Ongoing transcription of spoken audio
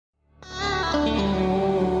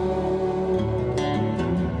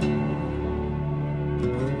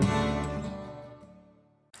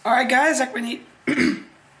Alright guys, Zachman18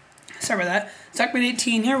 sorry about that.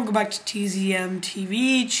 Zachman18 here. We'll go back to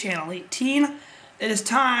TheZachman18 channel 18. It is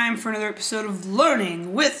time for another episode of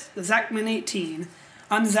Learning with TheZachman18.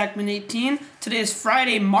 I'm TheZachman18. Today is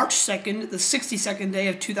Friday, March 2nd, the 62nd day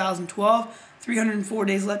of 2012. 304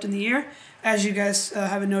 days left in the year. As you guys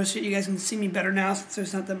haven't noticed it, you guys can see me better now since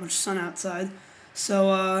there's not that much sun outside.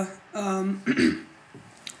 So,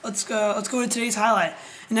 let's go to today's highlight.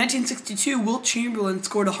 In 1962, Wilt Chamberlain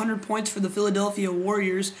scored 100 points for the Philadelphia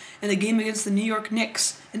Warriors in a game against the New York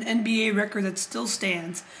Knicks, an NBA record that still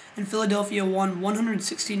stands, and Philadelphia won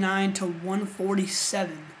 169 to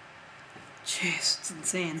 147. Jeez, it's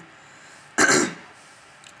insane.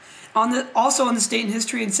 Also on this date in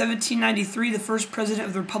history, in 1793, the first president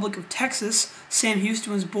of the Republic of Texas, Sam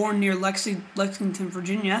Houston, was born near Lexington,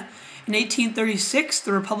 Virginia. In 1836,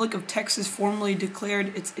 the Republic of Texas formally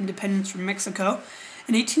declared its independence from Mexico.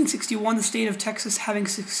 In 1861, the state of Texas, having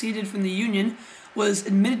seceded from the Union, was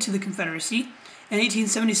admitted to the Confederacy. In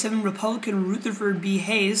 1877, Republican Rutherford B.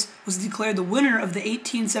 Hayes was declared the winner of the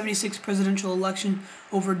 1876 presidential election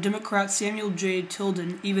over Democrat Samuel J.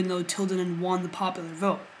 Tilden, even though Tilden had won the popular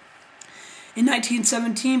vote. In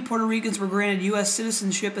 1917, Puerto Ricans were granted U.S.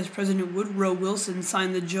 citizenship as President Woodrow Wilson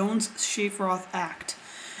signed the Jones-Shafroth Act.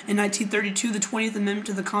 In 1932, the 20th Amendment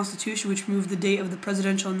to the Constitution, which moved the date of the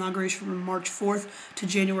presidential inauguration from March 4th to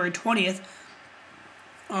January 20th,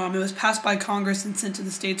 it was passed by Congress and sent to the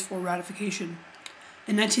states for ratification.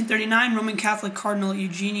 In 1939, Roman Catholic Cardinal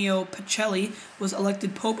Eugenio Pacelli was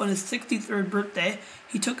elected Pope on his 63rd birthday.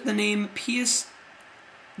 He took the name Pius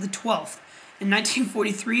XII. In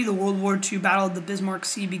 1943, the World War II Battle of the Bismarck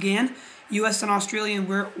Sea began. U.S. and Australian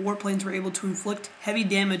warplanes were able to inflict heavy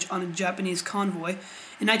damage on a Japanese convoy.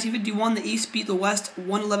 In 1951, the East beat the West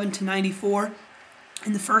 111-94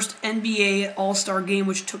 in the first NBA All-Star Game,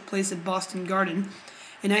 which took place at Boston Garden.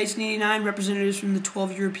 In 1989, representatives from the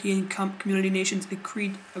 12 European community nations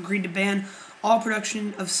agreed to ban all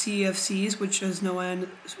production of CFCs, which is known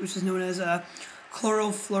as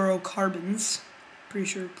chlorofluorocarbons. Pretty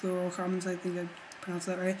sure fluorocarbons, I think I pronounced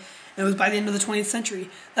that right. And it was by the end of the 20th century.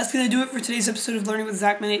 That's going to do it for today's episode of Learning with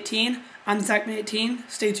Zachman18. I'm Zachman18.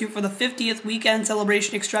 Stay tuned for the 50th weekend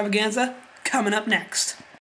celebration extravaganza coming up next.